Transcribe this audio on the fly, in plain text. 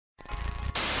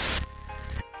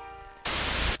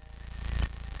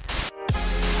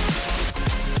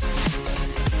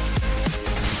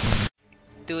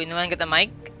2 in 1, get a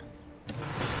mic?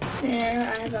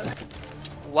 Yeah, I have a mic.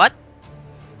 What?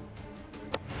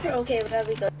 Okay, where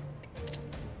we go?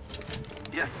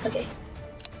 Yes. Okay.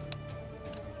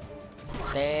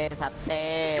 Sate.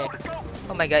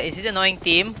 Oh my god, is this annoying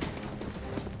team?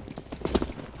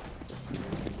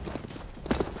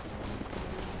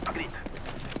 Agreed.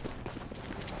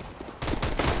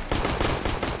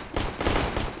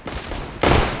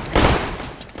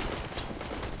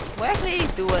 Why actually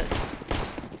do it?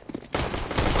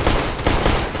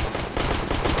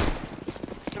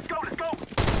 Let's go, let's go.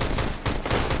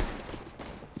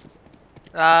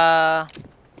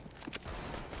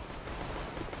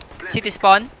 City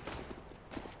spawn.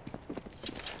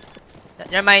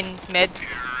 Never mind, mid.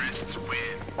 Terrorists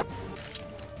win.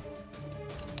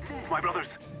 My brothers.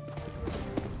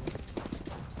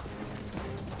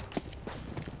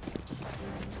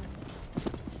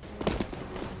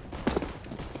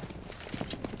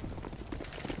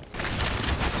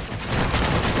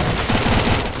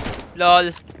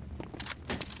 LOL.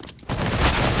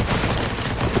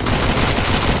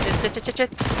 Shit.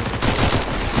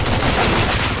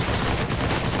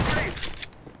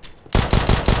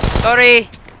 Sorry.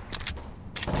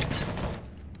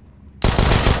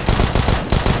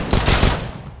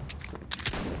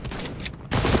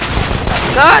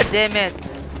 God damn it.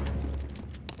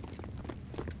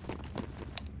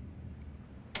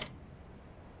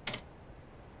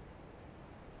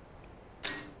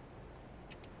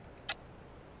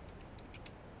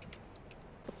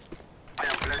 I am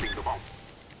planting the bomb.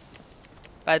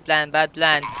 Bad plan, bad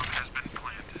plan. Bomb has been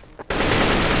planted.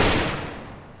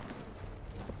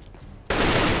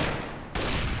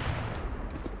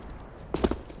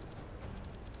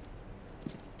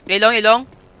 Ilong.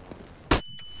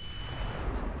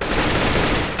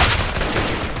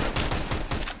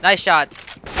 Nice shot.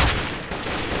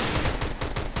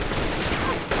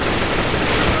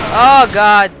 Oh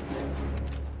god.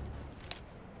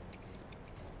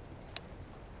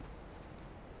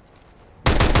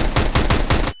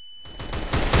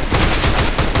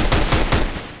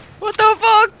 What the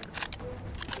fuck?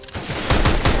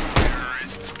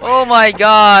 Oh my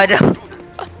god.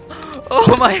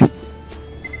 Oh my.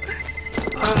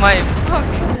 Oh my fuck.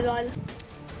 Lol.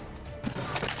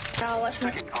 Now watch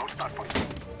my. Checking out start point.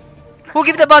 Who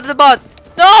gave the bot to the bot?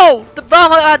 No! The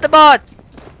bomb at the bot!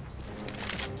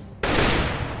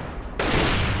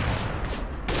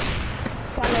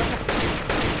 Follow.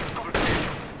 Cover the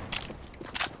vehicle.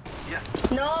 Yes.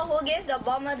 No, who gave the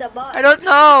bomber the bot? I don't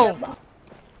know! The bot.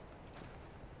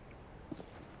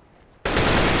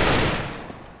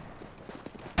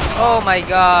 Oh my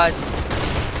god.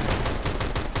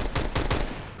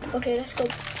 Okay, let's go.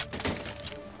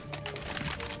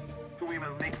 We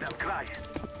will make them cry.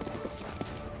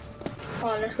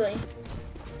 Oh, let's go in.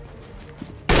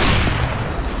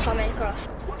 Coming across.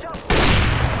 Watch out.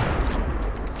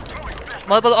 Throwing flashbang.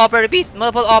 Multiple upper, repeat.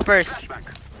 Multiple uppers. Flashbang.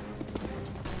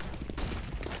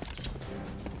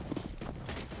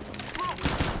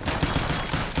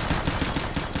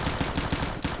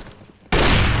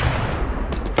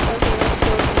 Okay, let's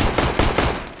go.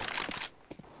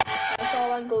 I saw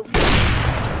one go.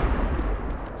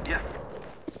 Yes.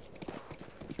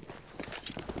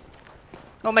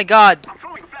 Oh my god. I'm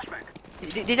throwing flashbang.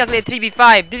 This is actually a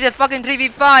 3v5. This is a fucking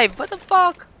 3v5. What the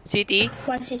fuck? City.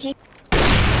 One city.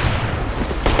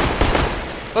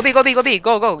 Go B, go B, go B.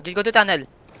 Go. Just go to tunnel.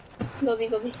 Go B,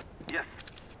 go B. Yes.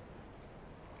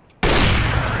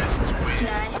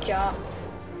 Nice job.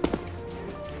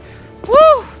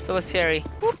 Woo! That was scary.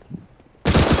 Whoop.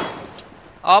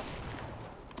 Up.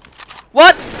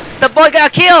 What? The bot got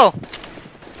a kill!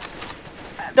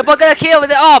 The bot got a kill with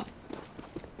the up!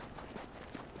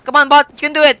 Come on, bot, you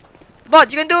can do it!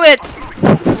 Bot, you can do it!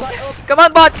 Come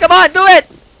on, bot, come on, do it!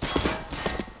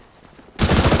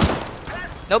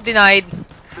 Nope, denied.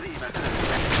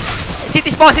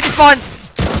 City spawn, city spawn!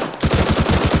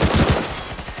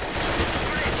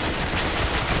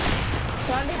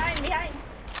 One behind.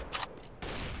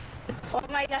 Oh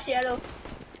my gosh, yellow.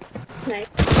 Nice.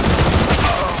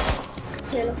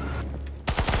 Yellow.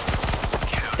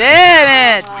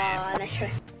 Damn it! Oh, nice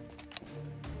try.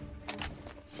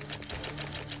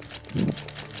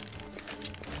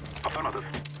 Affirmative.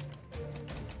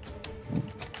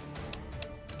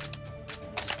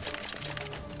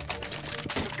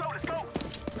 Let's go.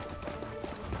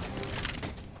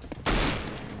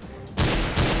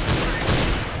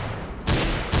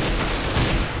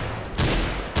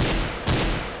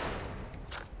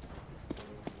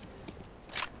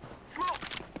 Smoke.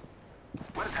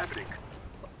 What is happening?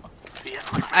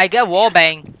 I get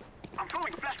wallbang. I'm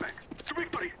throwing a flashbang. To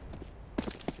victory.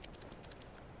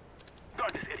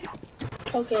 Guard is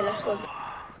Okay, let's go.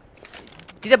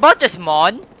 Did the bot just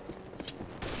spawn?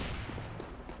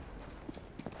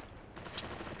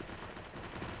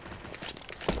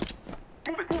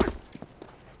 Move it, move it.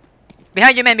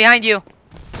 Behind you, man, behind you.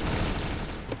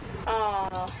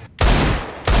 Oh.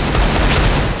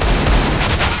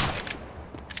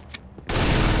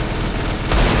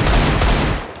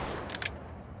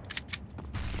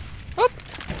 Oop.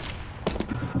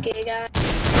 Okay, guys.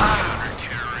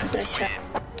 Nice shot.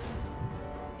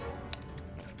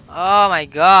 Oh my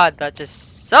god, that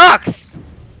just sucks!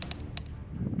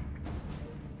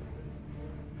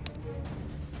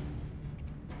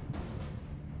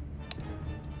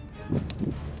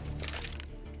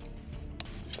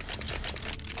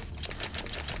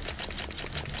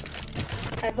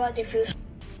 I bought defuse.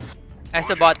 I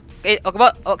still bot.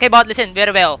 Okay, bot, listen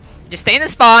very well. Just stay in the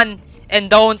spawn and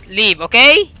don't leave,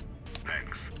 okay?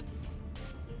 Thanks.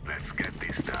 Let's get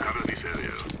this done. Cover this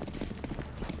area.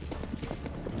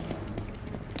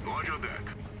 Roger that.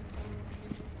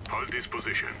 Hold this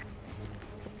position.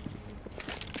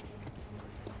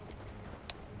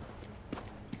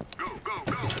 Go, go,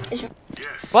 go. It's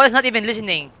Yes. Bot is not even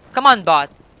listening. Come on, bot.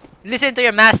 Listen to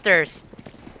your masters.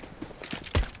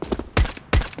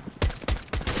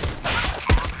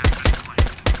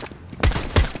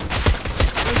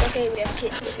 okay, we have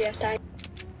kids, we have time.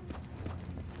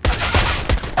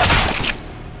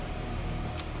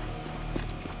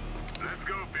 Let's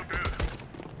go, people.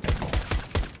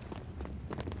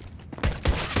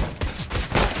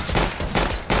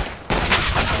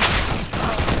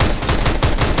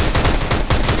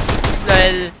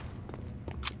 Well.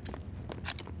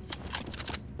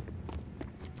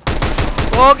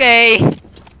 Okay.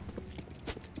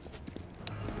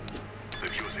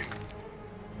 Defusing.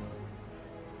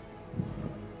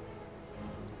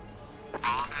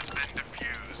 Bomb has been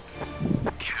defused.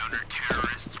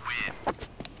 Counter-terrorists win.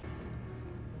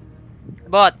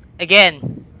 Bot,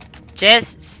 again.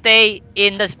 Just stay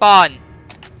in the spawn.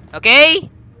 Okay?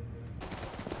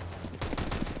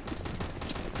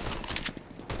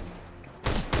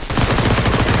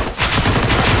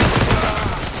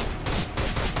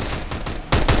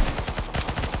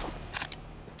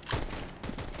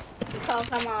 Oh,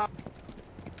 come on.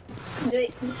 Do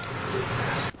it.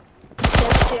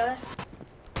 Yes, yeah.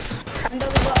 Under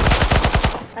window.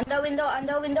 Under window,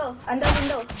 under window, under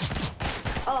window.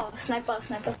 Oh, sniper,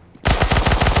 sniper.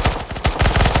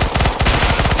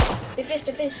 Defuse,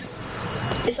 defuse.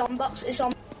 It's on box, it's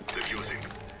on. Defusing.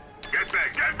 Get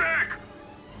back, get back!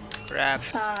 Crap.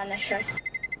 Ah, nice try.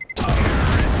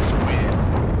 Terrorists win.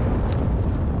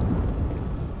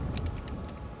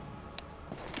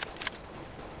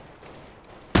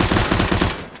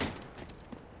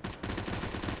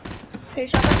 Hey,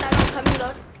 shot attack coming,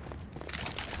 Lord.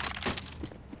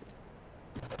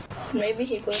 Maybe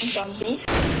he going from B.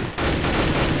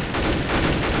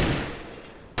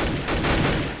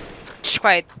 Shh,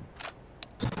 quiet.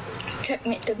 Check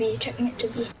mid to B, check mid to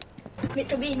B. Mid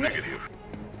to B, mid. Negative.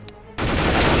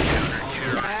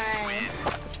 Nice.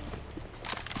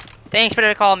 Thanks for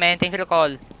the call, man. Thanks for the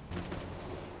call.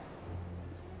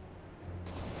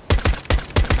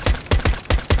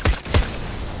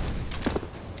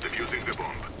 Defusing the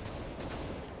bomb.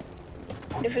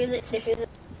 Defuse it, defuse it.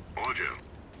 Roger.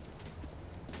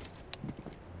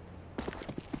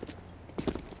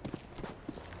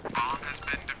 Bomb has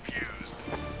been defused.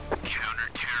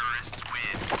 Counter-terrorists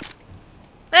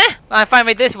win. I'm fine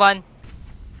with this one.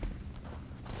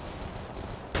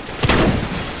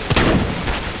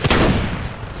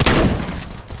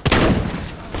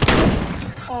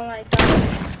 Oh my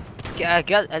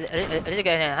god. I really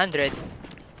got 100.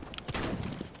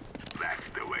 That's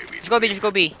the way we Just go B, just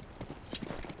go B.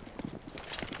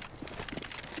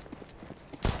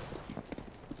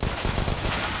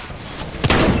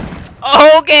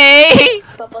 Okay!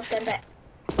 Purple, stand back.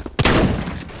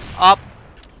 Up.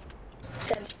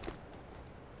 Stand.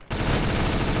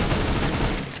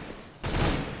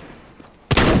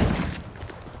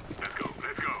 Let's go,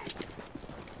 let's go.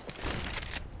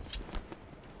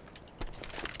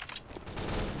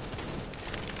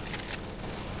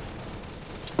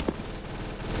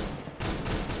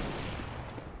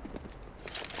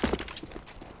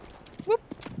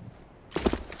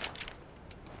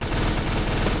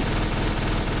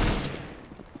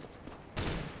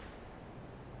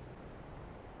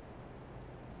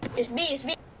 It's B, it's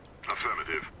B.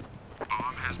 Affirmative.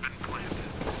 Bomb has been planted.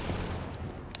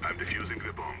 I'm defusing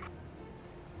the bomb.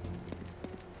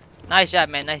 Nice job,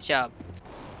 man. Nice job.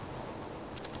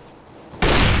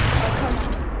 Oh, come on.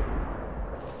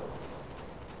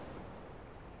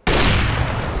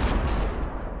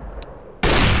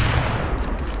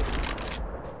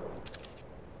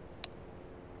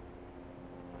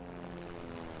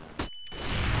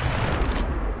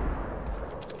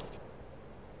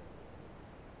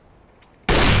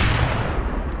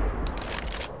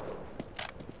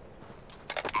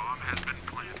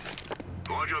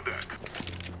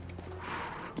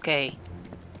 Okay.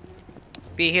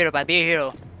 Be a hero, but be a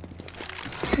hero.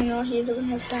 No, he doesn't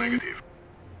have time. Negative.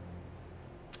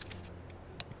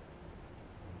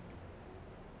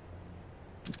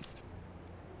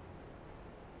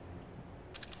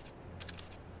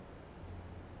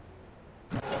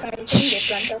 I think they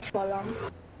planted for long.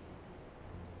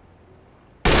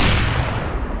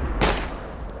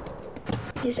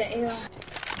 He's an A.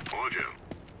 Roger.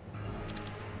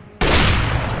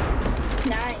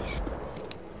 Nice.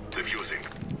 Diffusing.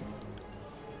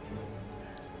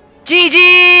 GG!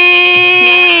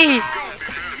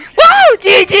 Woo!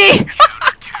 GG!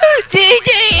 GG!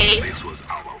 This was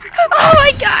our victory. Oh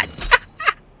my god!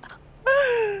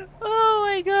 Oh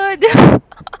my god!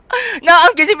 Now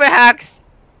I'm using for hacks.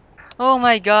 Oh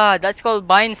my god, that's called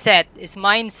mindset. It's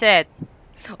mindset.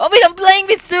 Oh wait, I'm playing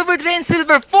with Silver 3 and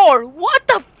Silver 4. What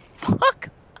the fuck?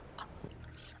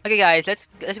 Okay, guys,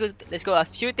 let's go. A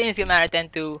few things get matter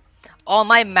tend to all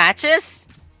my matches.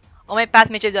 All my past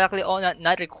matches are actually all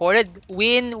not recorded.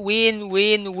 Win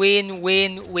until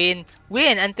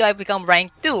I become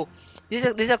rank 2. This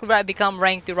is where I become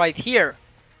rank 2 right here.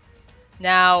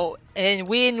 Now and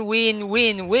win.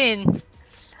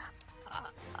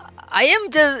 I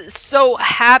am just so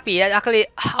happy at actually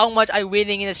how much I'm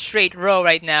winning in a straight row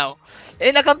right now.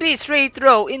 In a complete straight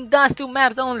row in those 2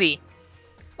 maps only.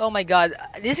 Oh my god,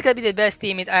 this is gonna be the best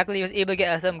teammates. I actually was able to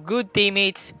get some good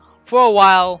teammates for a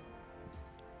while.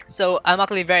 So I'm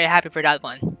actually very happy for that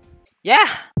one. Yeah.